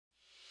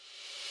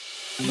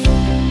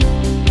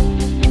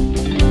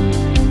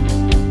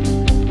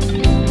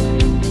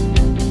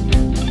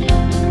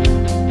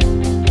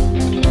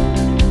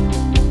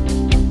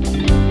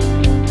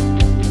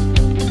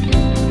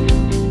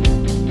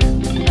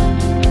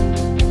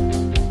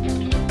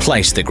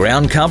Place the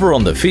ground cover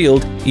on the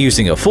field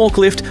using a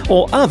forklift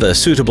or other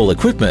suitable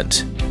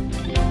equipment.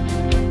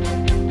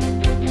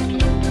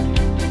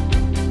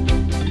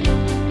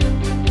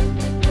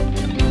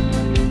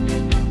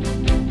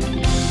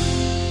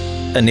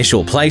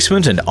 Initial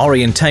placement and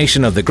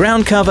orientation of the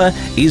ground cover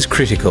is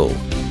critical.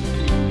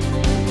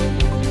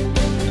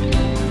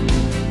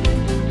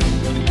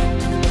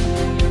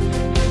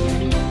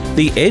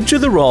 The edge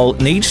of the roll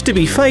needs to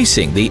be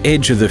facing the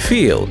edge of the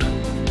field.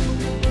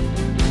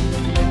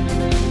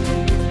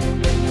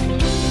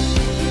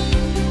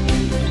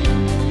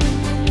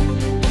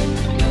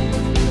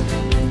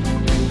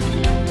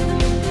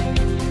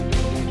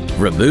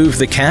 Remove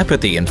the cap at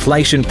the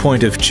inflation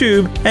point of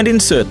tube and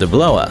insert the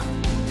blower.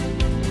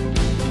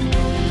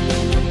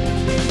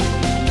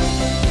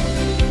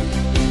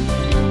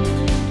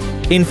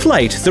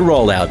 Inflate the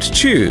roll-out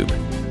tube.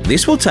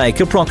 This will take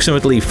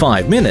approximately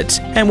 5 minutes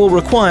and will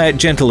require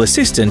gentle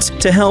assistance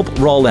to help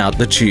roll out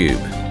the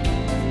tube.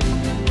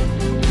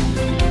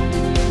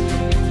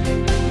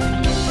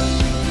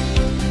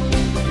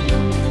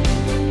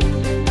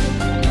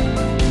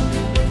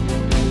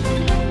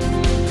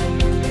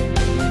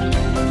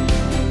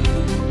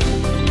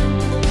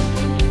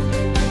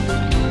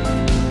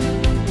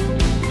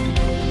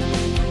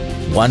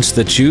 Once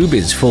the tube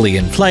is fully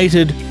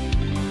inflated,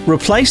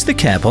 replace the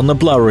cap on the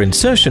blower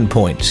insertion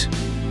point.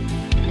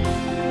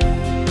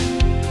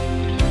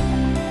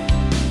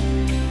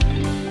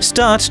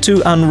 Start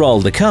to unroll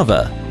the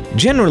cover.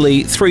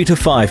 Generally, 3 to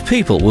 5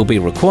 people will be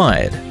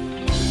required.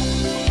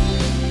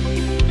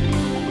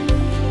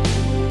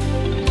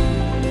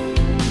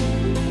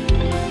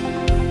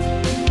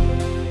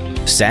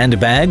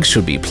 Sandbags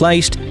should be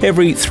placed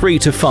every 3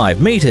 to 5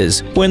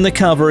 meters when the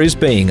cover is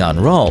being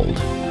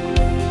unrolled.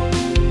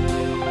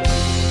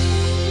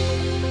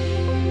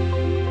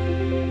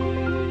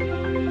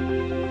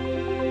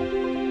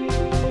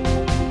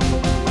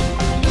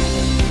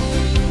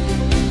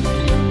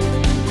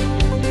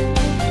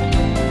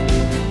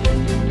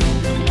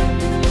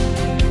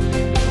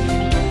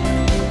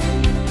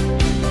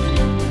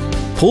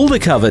 Pull the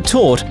cover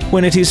taut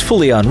when it is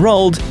fully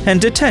unrolled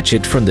and detach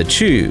it from the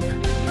tube.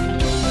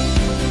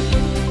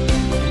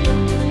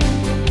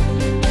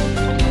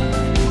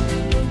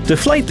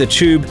 Deflate the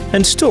tube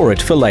and store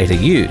it for later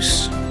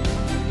use.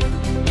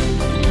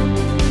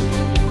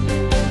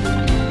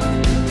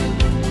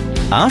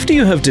 After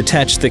you have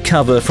detached the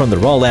cover from the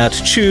roll-out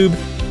tube,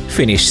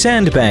 finish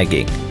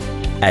sandbagging.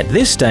 At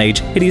this stage,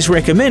 it is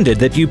recommended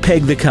that you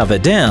peg the cover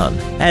down,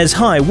 as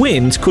high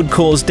winds could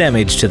cause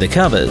damage to the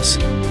covers.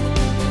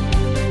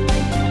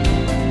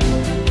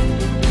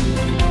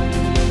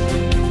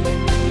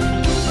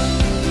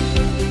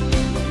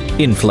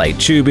 Inflate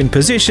tube in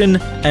position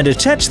and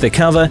attach the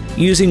cover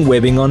using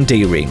webbing on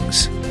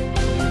D-rings.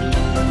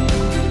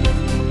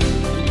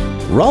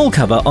 Roll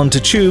cover onto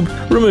tube,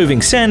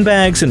 removing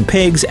sandbags and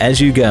pegs as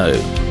you go.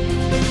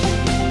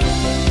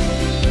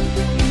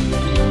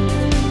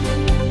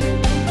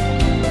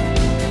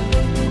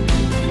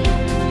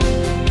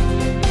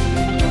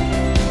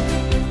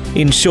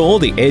 Ensure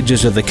the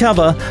edges of the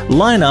cover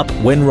line up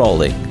when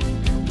rolling.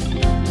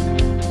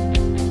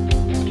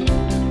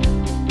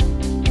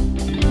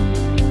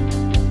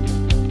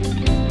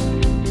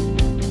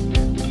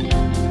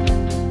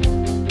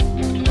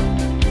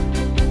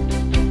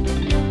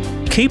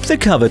 Keep the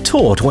cover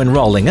taut when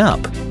rolling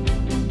up.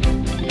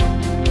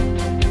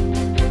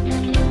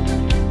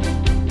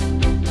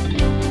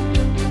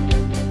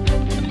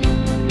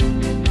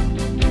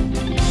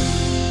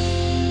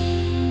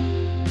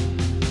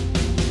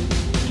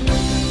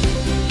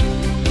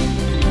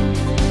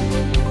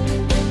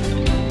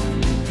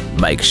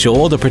 Make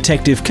sure the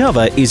protective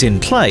cover is in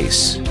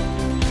place.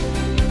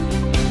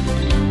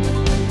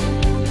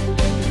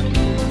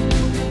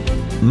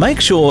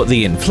 Make sure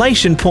the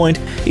inflation point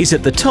is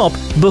at the top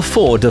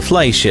before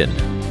deflation.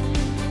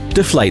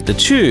 Deflate the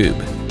tube.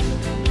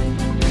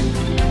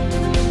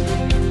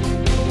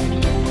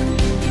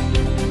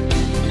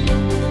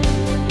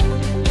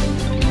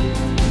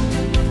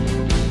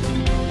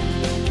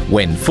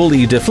 When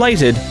fully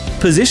deflated,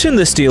 position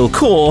the steel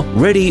core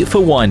ready for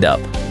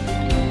wind-up.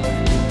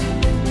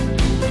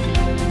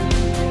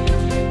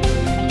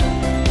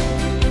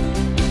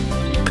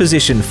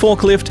 Position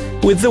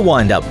forklift with the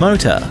wind-up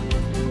motor.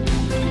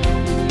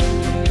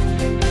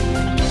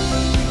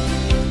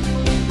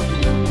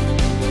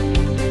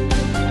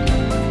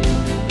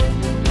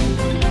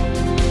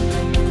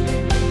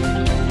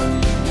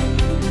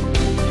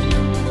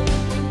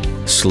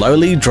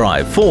 Slowly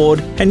drive forward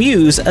and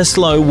use a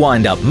slow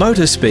wind-up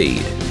motor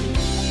speed.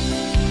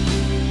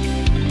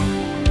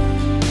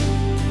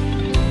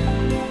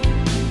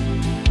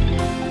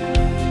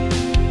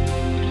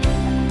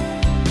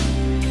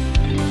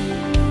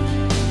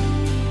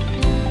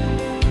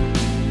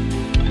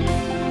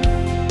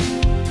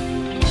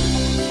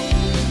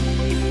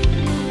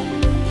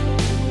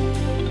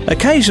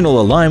 Occasional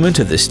alignment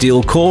of the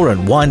steel core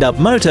and wind-up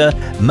motor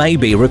may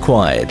be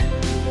required.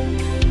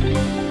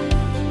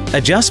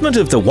 Adjustment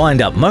of the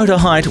wind-up motor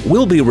height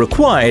will be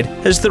required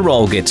as the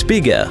roll gets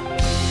bigger.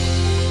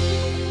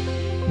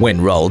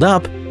 When rolled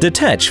up,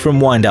 detach from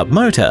wind-up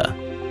motor.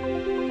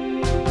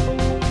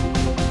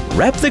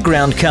 Wrap the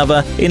ground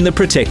cover in the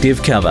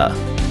protective cover.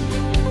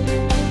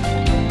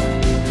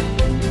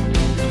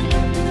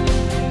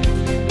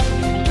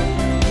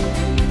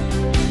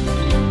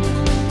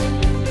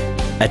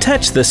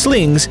 Attach the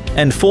slings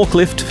and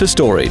forklift for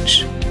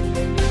storage.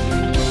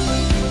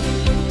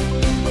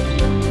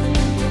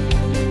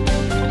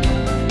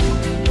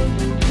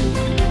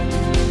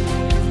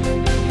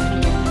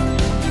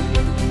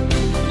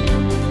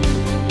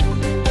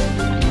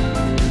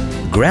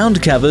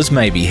 Ground covers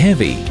may be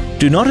heavy.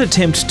 Do not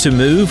attempt to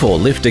move or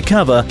lift a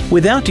cover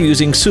without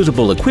using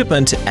suitable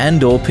equipment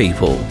and/or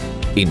people.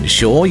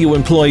 Ensure you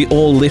employ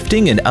all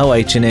lifting and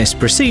OH&S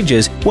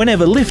procedures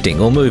whenever lifting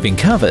or moving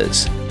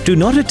covers. Do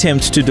not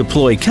attempt to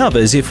deploy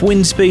covers if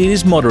wind speed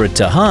is moderate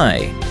to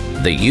high.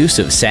 The use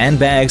of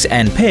sandbags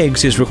and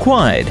pegs is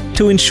required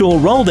to ensure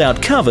rolled out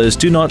covers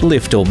do not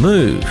lift or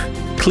move.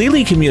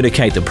 Clearly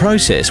communicate the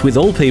process with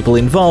all people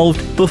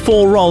involved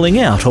before rolling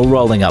out or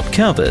rolling up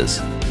covers.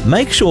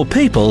 Make sure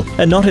people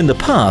are not in the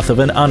path of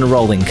an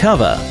unrolling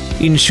cover.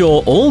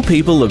 Ensure all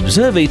people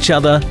observe each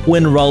other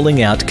when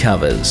rolling out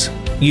covers.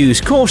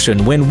 Use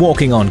caution when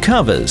walking on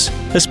covers,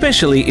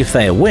 especially if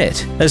they are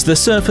wet, as the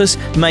surface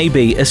may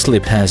be a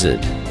slip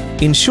hazard.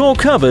 Ensure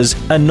covers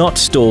are not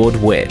stored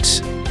wet.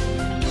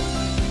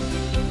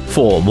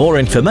 For more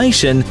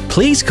information,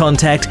 please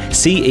contact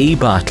CE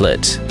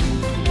Bartlett.